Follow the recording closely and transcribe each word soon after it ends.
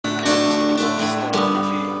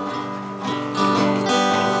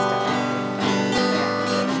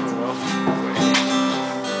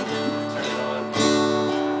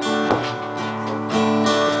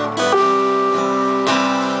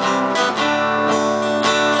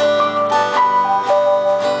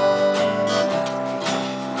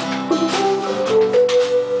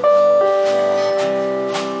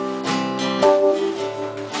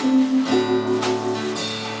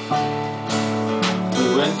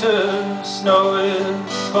snow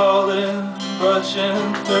is falling,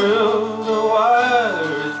 brushing through the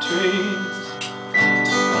wire trees.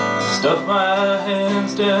 Stuff my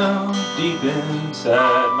hands down deep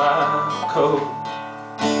inside my coat.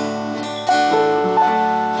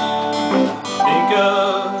 Think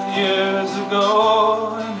of years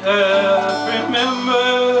ago and have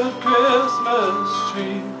remembered Christmas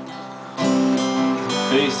trees,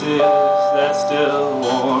 faces that still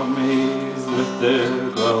warm me with their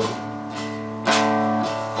glow.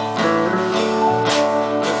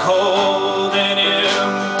 The cold and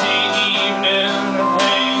empty evening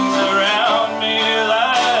hangs around me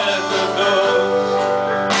like a ghost.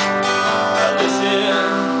 I listen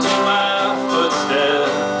to my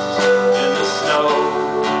footsteps in the snow.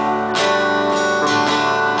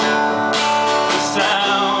 The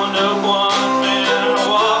sound of one man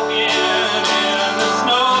walking in the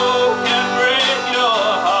snow can break your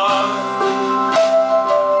heart.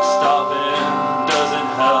 Stopping doesn't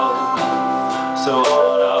help, so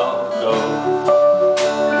on I'll go.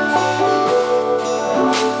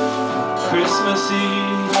 Christmas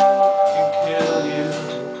Eve can kill you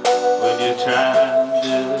when you're trying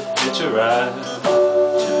to hitch a ride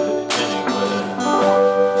to anywhere.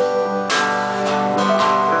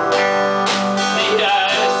 The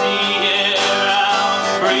icy air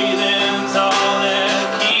I'm breathing's all that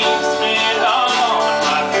keeps me on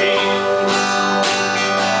my feet.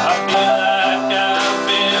 I feel like I've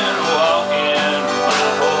been walking my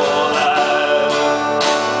whole life.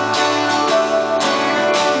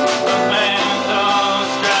 A man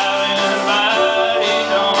comes driving by, he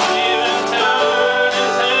don't even turn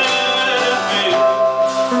his head at me.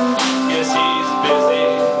 Guess he's busy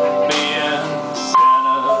being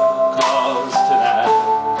Santa Claus tonight.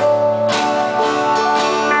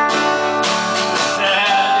 The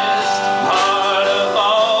saddest part of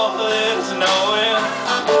all is knowing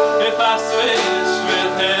if I switch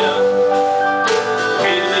with him,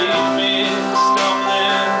 he'd leave me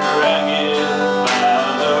stumbling ragged by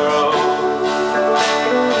the road.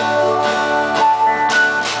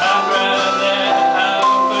 I'd rather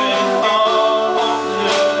halfway home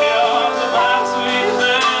to the arms of my sweet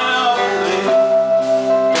family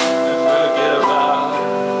and forget about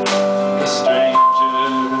the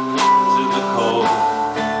strangers in the cold.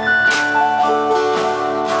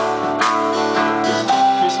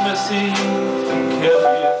 Christmas Eve can kill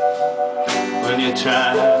you when you're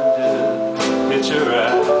trying to hitch a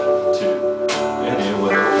ride to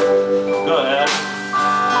anywhere. Go ahead.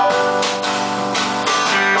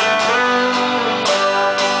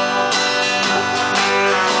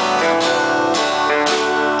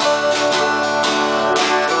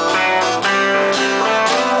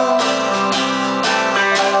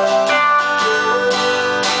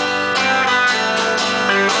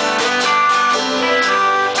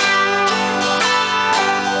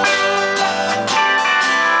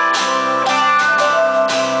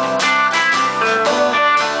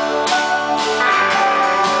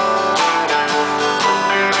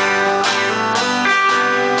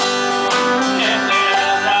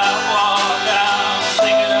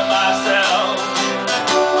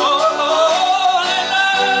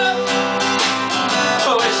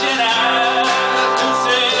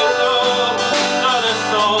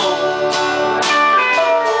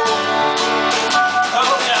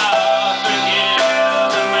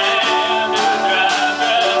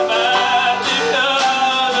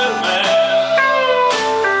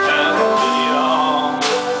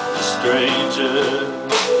 Stranger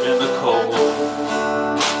in the cold.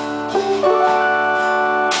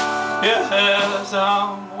 Yeah, as I'm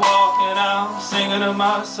walking out singing to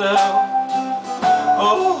myself,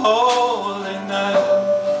 oh holy night,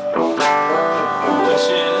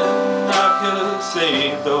 wishing I could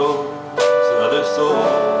save those other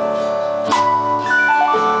souls.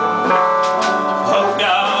 Oh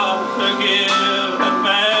God, forgive the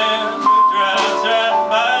man who drives right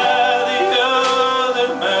by the other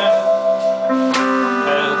man.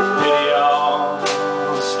 Have pity on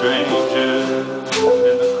the stranger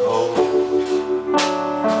in the cold.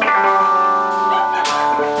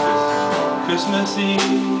 Christmas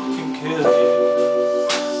Eve can kill you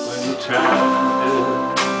when you're trying to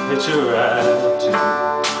hitch a ride to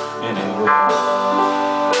anywhere.